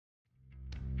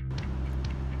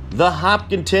The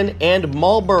Hopkinton and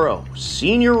Marlborough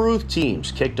senior Ruth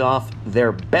teams kicked off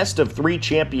their best-of-3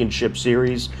 championship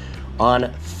series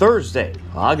on Thursday,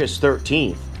 August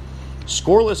 13th.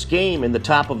 Scoreless game in the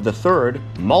top of the third,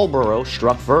 Marlborough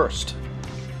struck first.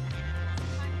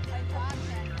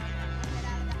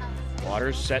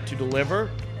 Waters set to deliver.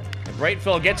 And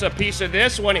Brightfield gets a piece of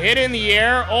this one, hit in the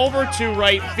air, over to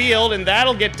right field, and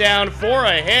that'll get down for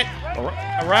a hit.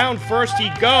 Around first he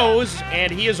goes,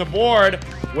 and he is aboard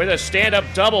with a stand-up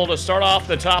double to start off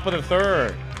the top of the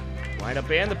third. Wind up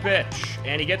and the pitch,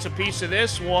 and he gets a piece of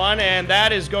this one, and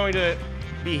that is going to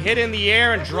be hit in the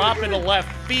air and drop into left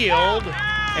field,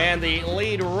 and the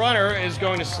lead runner is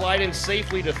going to slide in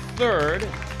safely to third.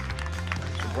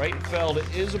 So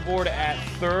Brightfield is aboard at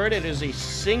third. It is a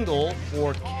single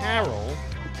for Carroll.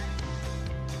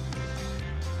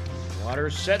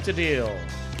 Waters set to deal,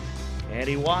 and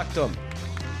he walked him.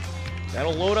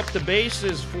 That'll load up the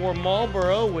bases for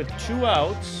Marlborough with 2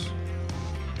 outs.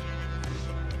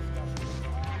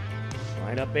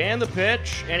 Line up and the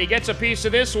pitch, and he gets a piece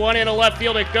of this one. Into left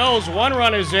field it goes. 1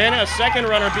 run is in, a second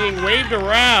runner being waved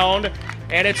around,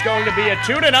 and it's going to be a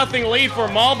 2-0 lead for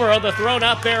Marlborough. The throw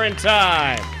not there in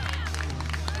time.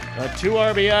 A 2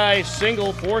 RBI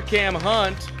single for Cam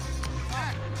Hunt.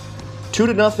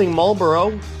 2-0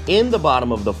 Marlborough in the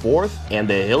bottom of the fourth, and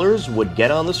the Hillers would get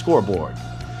on the scoreboard.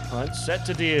 Hunt set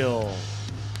to deal.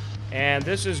 And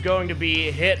this is going to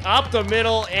be hit up the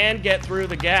middle and get through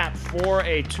the gap for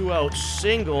a 2-out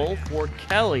single for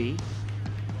Kelly.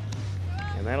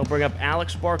 And that'll bring up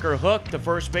Alex Barker Hook, the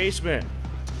first baseman.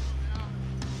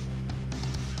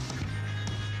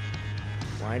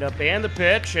 Wind up and the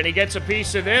pitch, and he gets a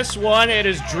piece of this one. It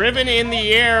is driven in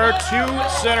the air to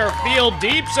center field,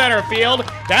 deep center field.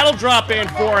 That'll drop in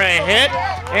for a hit.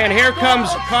 And here comes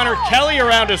Connor Kelly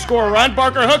around to score a run.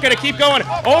 Barker Hook going to keep going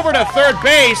over to third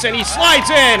base, and he slides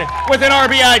in with an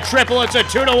RBI triple. It's a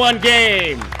 2-1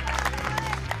 game.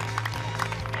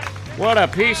 What a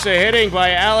piece of hitting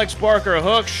by Alex Barker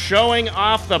Hook, showing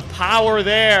off the power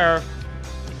there.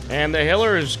 And the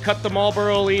Hillers cut the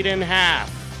Marlborough lead in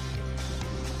half.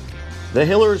 The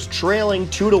Hillers trailing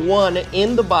 2-1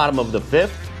 in the bottom of the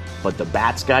fifth, but the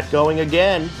bats got going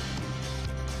again.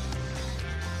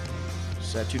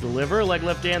 Set to deliver, leg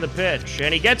lift and the pitch.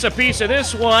 And he gets a piece of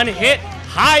this one, hit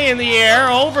high in the air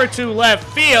over to left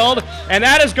field, and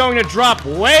that is going to drop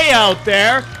way out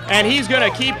there, and he's going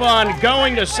to keep on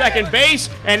going to second base,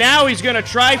 and now he's going to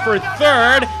try for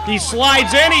third. He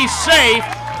slides in, he's safe,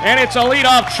 and it's a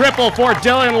leadoff triple for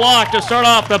Dylan Locke to start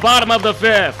off the bottom of the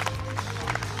fifth.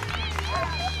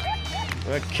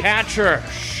 The catcher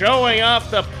showing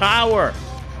off the power.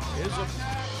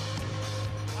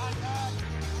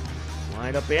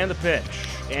 Lined up and the pitch.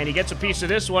 And he gets a piece of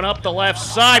this one up the left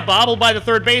side. Bobbled by the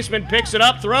third baseman. Picks it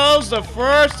up. Throws the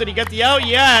first. Did he get the out?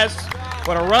 Yes.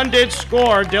 But a run did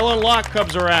score. Dylan Locke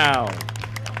comes around.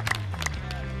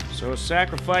 So a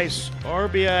sacrifice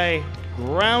RBI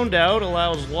ground out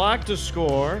allows Locke to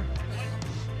score.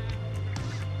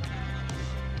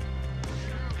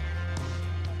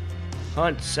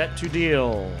 Hunt set to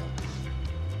deal.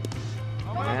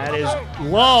 That is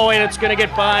low, and it's going to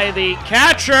get by the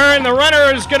catcher, and the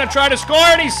runner is going to try to score,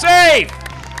 and he's safe.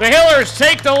 The Hillers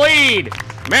take the lead.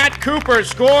 Matt Cooper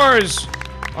scores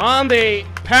on the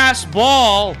pass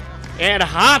ball, and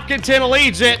Hopkinton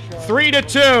leads it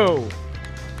 3-2.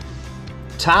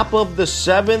 Top of the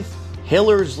seventh,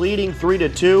 Hillers leading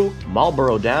 3-2.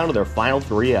 Marlborough down to their final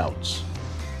 3 outs.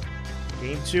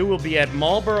 Game 2 will be at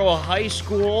Marlborough High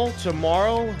School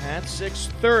tomorrow at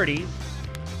 6:30.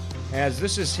 As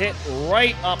this is hit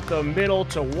right up the middle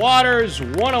to Waters,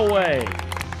 1 away.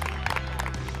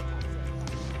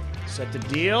 Set to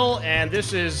deal, and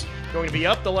this is going to be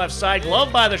up the left side,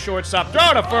 gloved by the shortstop.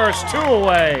 Throw to first, 2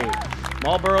 away.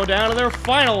 Marlborough down to their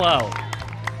final out.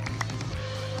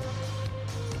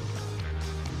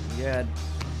 He had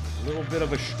a little bit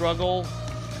of a struggle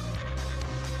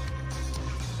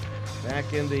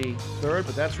back in the third,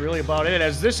 but that's really about it.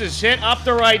 As this is hit up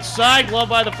the right side,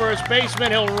 gloved by the first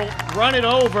baseman, he'll run it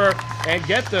over and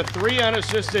get the 3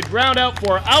 unassisted ground out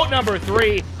for out number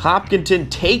 3. Hopkinton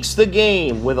takes the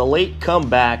game with a late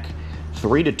comeback.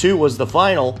 3-2 was the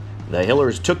final. The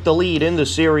Hillers took the lead in the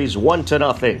series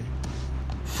 1-0.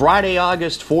 Friday,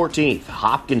 August 14th,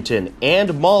 Hopkinton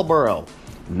and Marlborough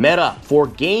met up for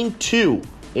Game 2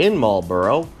 in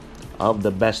Marlborough of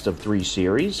the best-of-3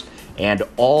 series. And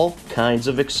all kinds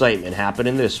of excitement happened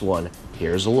in this one.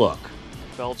 Here's a look.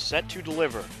 Feld set to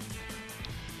deliver.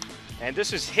 And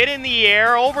this is hit in the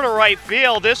air over to right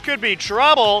field. This could be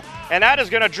trouble, and that is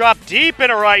going to drop deep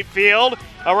into right field.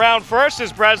 Around first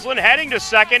is Breslin, heading to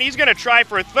second. He's going to try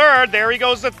for third. There he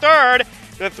goes to third.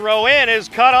 The throw in is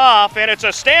cut off, and it's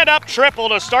a stand-up triple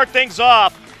to start things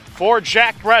off for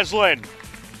Jack Breslin.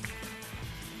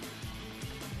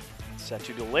 Set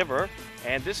to deliver,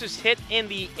 and this is hit in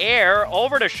the air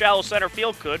over to shallow center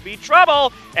field. Could be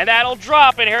trouble, and that'll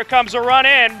drop, and here comes a run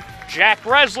in. Jack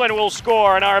Breslin will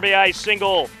score an RBI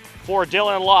single for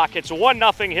Dylan Locke. It's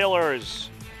 1-0 Hillers.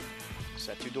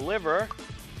 Set to deliver.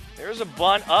 There's a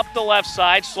bunt up the left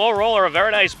side. Slow roller, a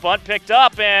very nice bunt picked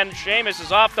up, and Seamus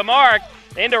is off the mark.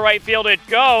 Into right field it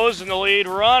goes, and the lead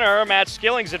runner, Matt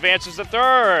Skillings, advances to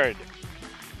third.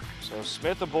 So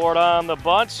Smith aboard on the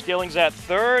bunt. Skillings at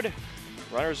third.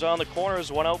 Runners on the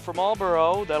corners, 1 out for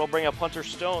Marlboro. That'll bring up Hunter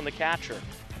Stone, the catcher.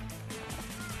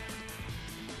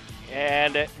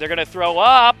 And they're going to throw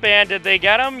up, and did they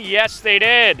get him? Yes, they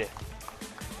did.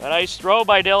 A nice throw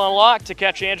by Dylan Locke to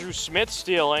catch Andrew Smith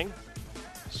stealing.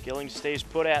 Skillings stays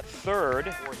put at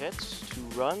third. 4 hits, 2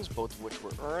 runs, both of which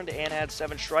were earned, and had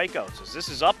 7 strikeouts. As this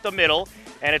is up the middle,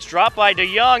 and it's dropped by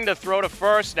DeYoung to throw to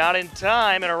first, not in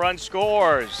time, and a run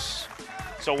scores.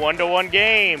 It's a 1-1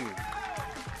 game.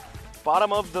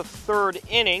 Bottom of the third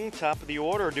inning, top of the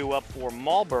order due up for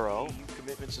Marlboro.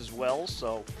 Commitments as well,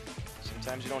 so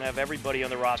sometimes you don't have everybody on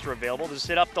the roster available. This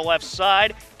hit up the left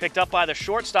side, picked up by the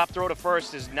shortstop. Throw to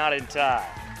first is not in time.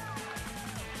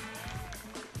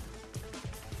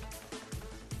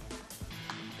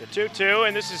 The 2-2,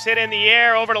 and this is hit in the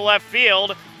air over to left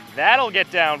field. That'll get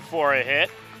down for a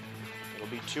hit. It'll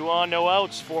be 2 on, no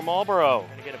outs for Marlboro.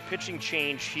 Going to get a pitching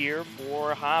change here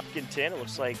for Hopkinton. It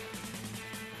looks like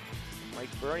Mike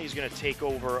Burney's going to take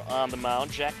over on the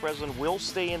mound. Jack Breslin will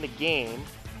stay in the game.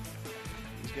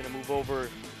 He's going to move over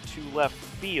to left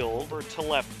field.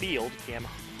 Cam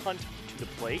Hunt to the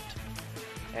plate.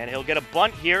 And he'll get a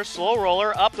bunt here. Slow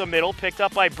roller up the middle. Picked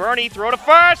up by Burney. Throw to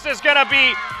first is going to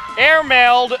be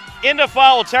airmailed into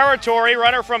foul territory.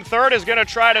 Runner from third is going to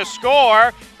try to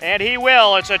score. And he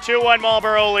will. It's a 2-1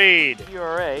 Marlboro lead.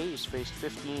 ERA, he's faced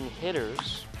 15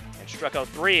 hitters and struck out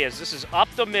 3 as this is up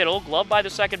the middle. Gloved by the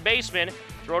second baseman.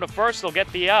 Throw to first, they'll get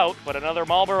the out. But another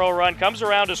Marlboro run comes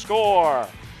around to score.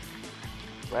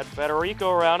 Brett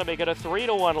Federico around to make it a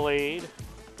 3-1 lead.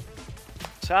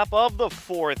 Top of the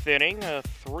 4th inning, a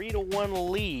 3-1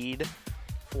 lead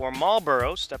for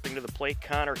Marlboro. Stepping to the plate,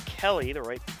 Connor Kelly, the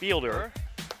right fielder.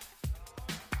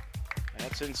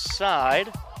 That's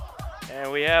inside.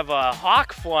 And we have a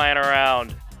hawk flying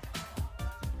around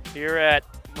here at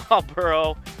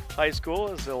Marlboro High School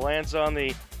as it lands on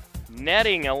the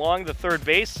netting along the third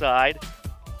base side.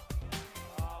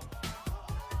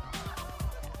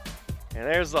 And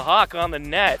there's the hawk on the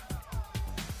net.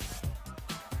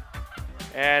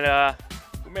 And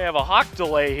we may have a hawk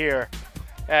delay here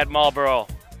at Marlboro.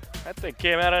 That thing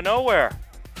came out of nowhere.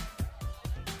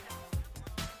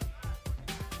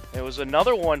 There was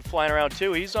another one flying around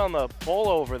too. He's on the pole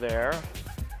over there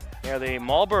near the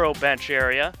Marlboro bench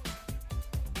area.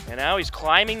 And now he's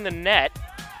climbing the net.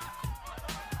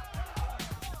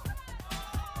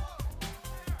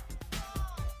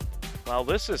 Well,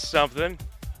 this is something.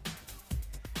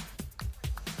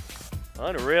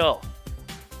 Unreal.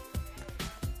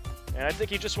 And I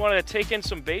think he just wanted to take in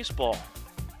some baseball.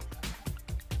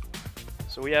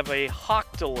 So we have a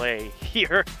hawk delay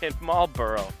here in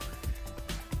Marlboro.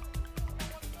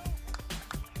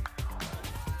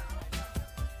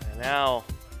 And now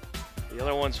the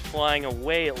other one's flying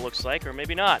away, it looks like, or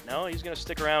maybe not. No, he's going to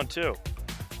stick around too.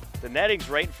 The netting's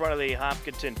right in front of the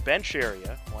Hopkinton bench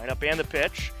area. Lineup and the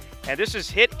pitch. And this is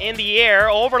hit in the air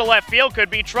over to left field. Could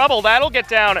be trouble. That'll get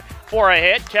down for a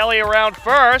hit. Kelly around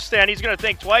first, and he's going to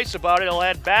think twice about it. He'll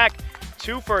head back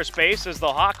to first base as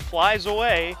the hawk flies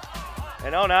away.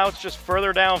 And oh, now it's just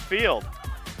further downfield.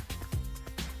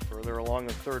 Further along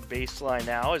the third baseline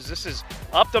now as this is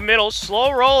up the middle.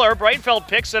 Slow roller. Breitenfeld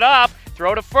picks it up.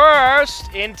 Throw to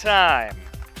first in time.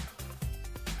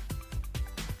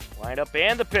 Lineup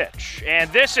and the pitch. And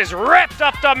this is ripped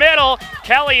up the middle.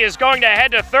 Kelly is going to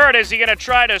head to third. Is he going to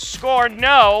try to score?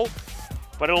 No.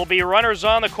 But it will be runners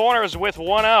on the corners with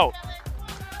 1 out.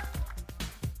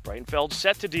 Breitenfeld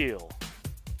set to deal.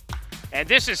 And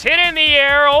this is hit in the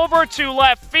air over to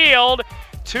left field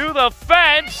to the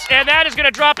fence. And that is going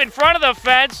to drop in front of the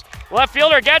fence. Left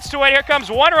fielder gets to it. Here comes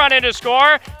 1 run in to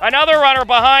score. Another runner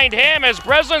behind him as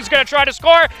Breslin's going to try to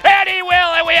score. And he will.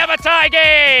 And we have a tie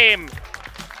game.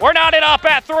 We're knotted up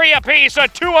at 3 apiece. A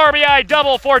 2 RBI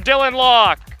double for Dylan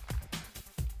Locke.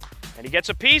 And he gets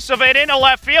a piece of it into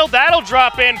left field. That'll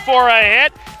drop in for a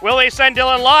hit. Will they send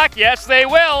Dylan Locke? Yes, they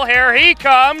will. Here he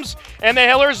comes. And the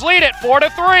Hillers lead it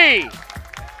 4-3.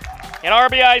 An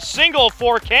RBI single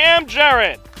for Cam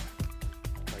Jarrett.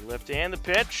 Lift and the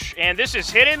pitch, and this is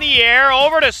hit in the air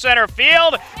over to center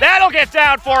field. That'll get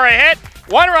down for a hit.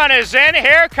 One run is in.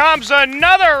 Here comes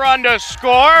another run to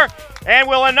score. And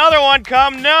will another one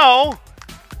come? No.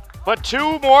 But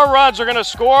two more runs are going to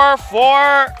score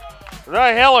for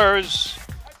the Hillers.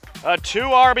 A 2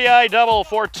 RBI double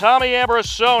for Tommy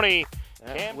Ambrosoni.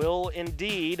 And will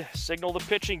indeed signal the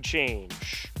pitching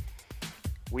change.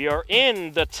 We are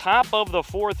in the top of the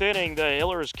 4th inning. The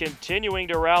Hillers continuing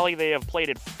to rally. They have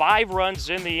plated 5 runs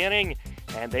in the inning,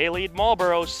 and they lead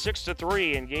Marlboro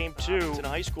 6-3 in Game 2 in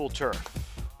high school turf.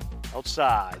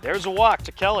 Outside, there's a walk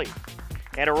to Kelly,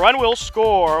 and a run will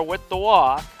score with the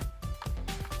walk.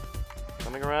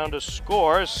 Coming around to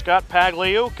score is Scott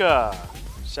Pagliuca.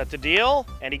 Set the deal,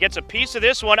 and he gets a piece of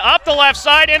this one. Up the left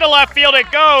side, into left field it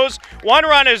goes. One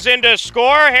run is in to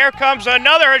score. Here comes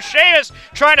another. Seamus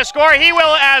trying to score. He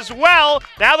will as well.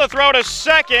 Now the throw to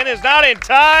second is not in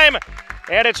time,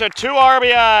 and it's a 2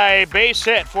 RBI base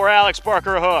hit for Alex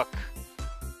Barker-Hook.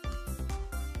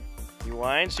 He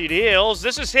winds, he deals.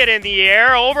 This is hit in the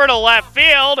air over to left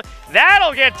field.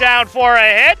 That'll get down for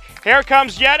a hit. Here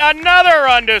comes yet another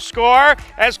run to score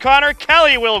as Connor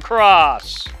Kelly will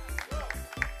cross.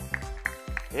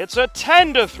 It's a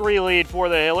 10-3 lead for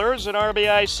the Hillers, an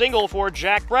RBI single for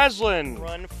Jack Breslin.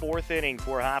 Run 4th inning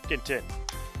for Hopkinton.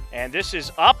 And this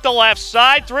is up the left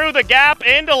side, through the gap,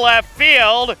 into left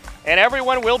field, and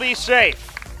everyone will be safe.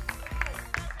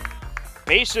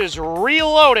 Bases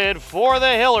reloaded for the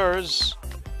Hillers.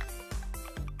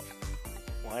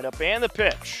 Wind up and the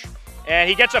pitch. And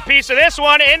he gets a piece of this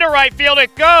one, into right field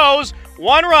it goes.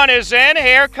 One run is in,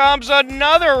 here comes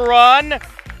another run.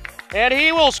 And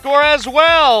he will score as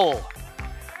well.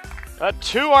 A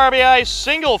 2 RBI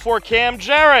single for Cam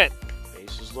Jarrett.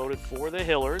 Bases loaded for the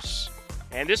Hillers.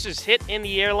 And this is hit in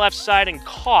the air left side and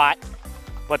caught.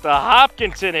 But the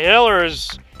Hopkinton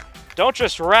Hillers don't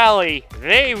just rally,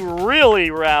 they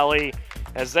really rally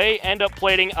as they end up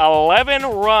plating 11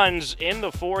 runs in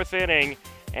the 4th inning.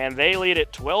 And they lead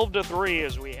it 12-3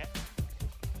 as we head.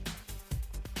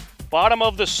 Bottom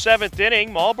of the 7th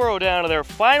inning, Marlboro down to their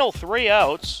final 3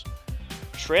 outs.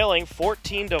 Trailing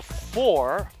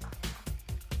 14-4.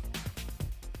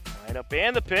 Line up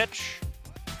and the pitch.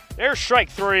 There's strike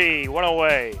 3, one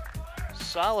away.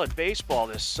 Solid baseball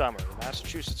this summer. The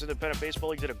Massachusetts Independent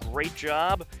Baseball League did a great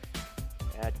job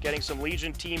at getting some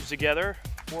Legion teams together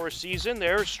for a season.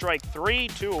 There's strike 3,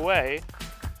 2 away.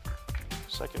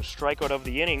 Second strikeout of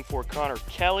the inning for Connor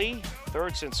Kelly.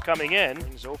 Third since coming in.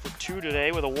 He's 0 for 2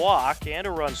 today with a walk and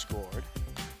a run scored.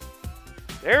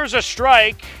 There's a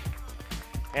strike.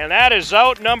 And that is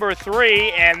out number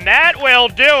 3, and that will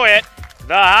do it.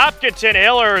 The Hopkinton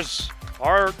Hillers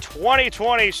are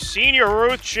 2020 Senior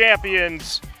Ruth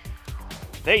champions.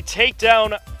 They take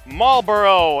down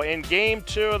Marlboro in Game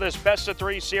 2 of this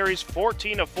best-of-3 series,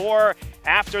 14-4,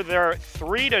 after their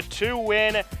 3-2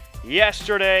 win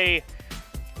yesterday.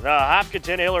 The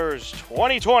Hopkinton Hillers,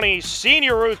 2020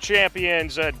 Senior Ruth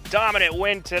champions, a dominant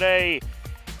win today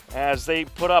as they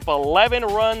put up 11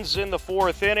 runs in the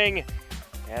 4th inning.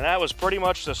 And that was pretty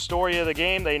much the story of the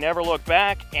game. They never look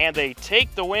back, and they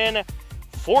take the win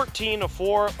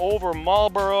 14-4 over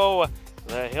Marlboro.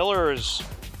 The Hillers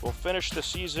will finish the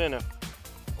season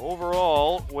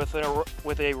overall with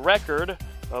a record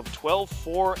of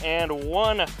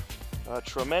 12-4-1. A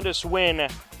tremendous win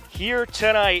here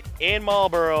tonight in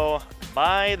Marlboro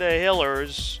by the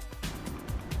Hillers.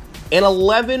 An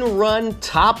 11-run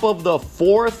top of the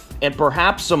 4th and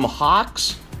perhaps some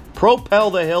Hawks propel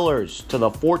the Hillers to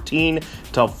the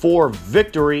 14-4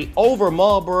 victory over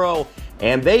Marlboro,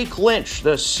 and they clinch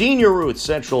the Senior Ruth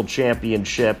Central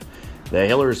Championship. The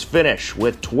Hillers finish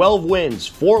with 12 wins,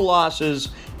 4 losses,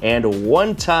 and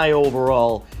 1 tie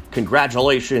overall.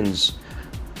 Congratulations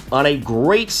on a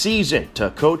great season to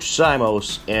Coach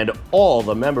Simos and all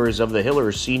the members of the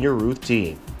Hillers Senior Ruth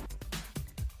team.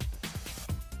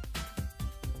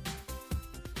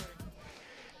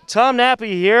 Tom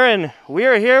Nappy here, and we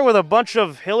are here with a bunch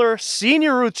of Hiller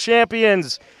Senior Ruth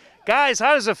champions. Guys,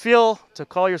 how does it feel to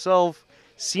call yourself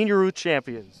Senior Ruth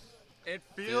champions? It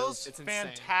feels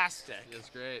fantastic. It feels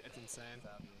great. It's insane.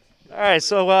 All right,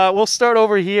 so we'll start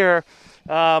over here.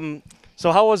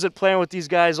 So how was it playing with these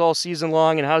guys all season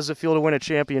long, and how does it feel to win a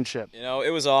championship? You know,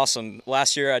 it was awesome.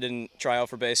 Last year I didn't try out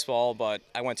for baseball, but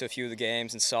I went to a few of the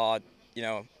games and saw, you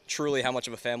know, truly how much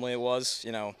of a family it was.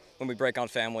 You know, when we break on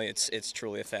family, it's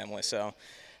truly a family. So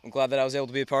I'm glad that I was able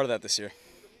to be a part of that this year.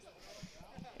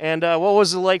 And what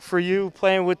was it like for you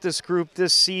playing with this group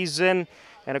this season?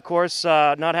 And of course,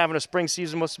 not having a spring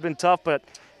season must have been tough, but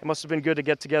It must have been good to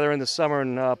get together in the summer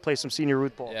and play some senior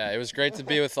Ruth ball. Yeah, it was great to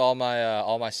be with all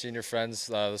my senior friends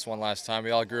this one last time.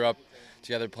 We all grew up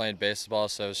together playing baseball,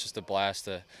 so it was just a blast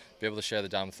to be able to share the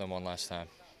diamond with them one last time.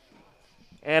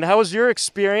 And how was your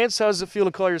experience? How does it feel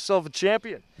to call yourself a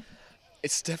champion?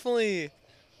 It's definitely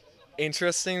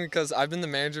interesting because I've been the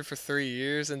manager for 3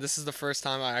 years, and this is the first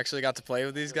time I actually got to play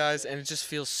with these guys, and it just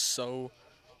feels so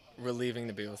relieving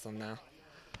to be with them now.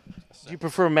 Do you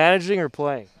prefer managing or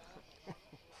playing?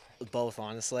 Both,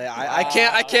 honestly. I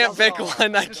can't pick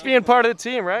one. Just being part of the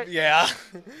team, right? Yeah,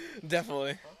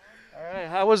 definitely. All right.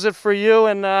 How was it for you,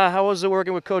 and how was it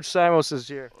working with Coach Simos this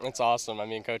year? It's awesome. I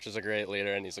mean, Coach is a great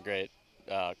leader, and he's a great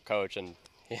coach, and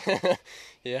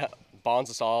yeah,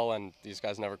 bonds us all, and these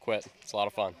guys never quit. It's a lot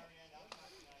of fun.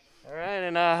 All right,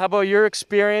 and how about your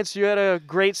experience? You had a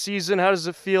great season. How does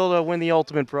it feel to win the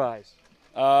ultimate prize?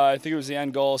 I think it was the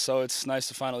end goal, so it's nice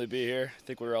to finally be here. I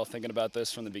think we were all thinking about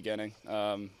this from the beginning.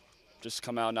 Just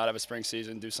come out, not have a spring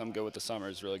season, do something good with the summer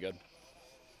is really good.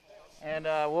 And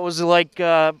what was it like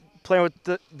playing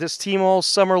with this team all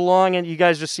summer long, and you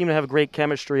guys just seem to have great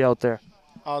chemistry out there?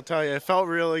 I'll tell you, it felt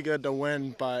really good to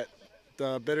win, but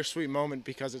the bittersweet moment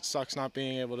because it sucks not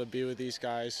being able to be with these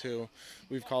guys who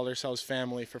we've called ourselves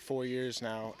family for 4 years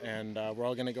now, and we're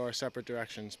all going to go our separate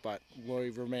directions, but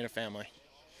we remain a family.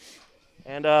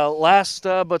 And last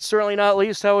but certainly not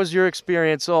least, how was your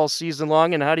experience all season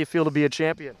long, and how do you feel to be a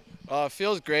champion? It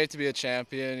feels great to be a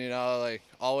champion, you know, like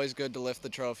always good to lift the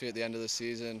trophy at the end of the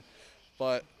season.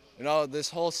 But, you know, this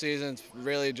whole season's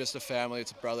really just a family,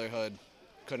 it's a brotherhood.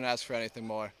 Couldn't ask for anything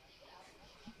more.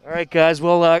 All right, guys.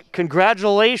 Well,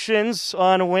 congratulations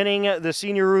on winning the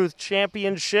Senior Ruth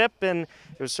Championship, and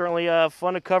it was certainly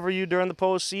fun to cover you during the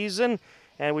postseason,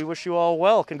 and we wish you all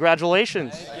well.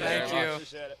 Congratulations. Thank you.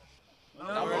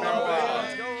 Number 1.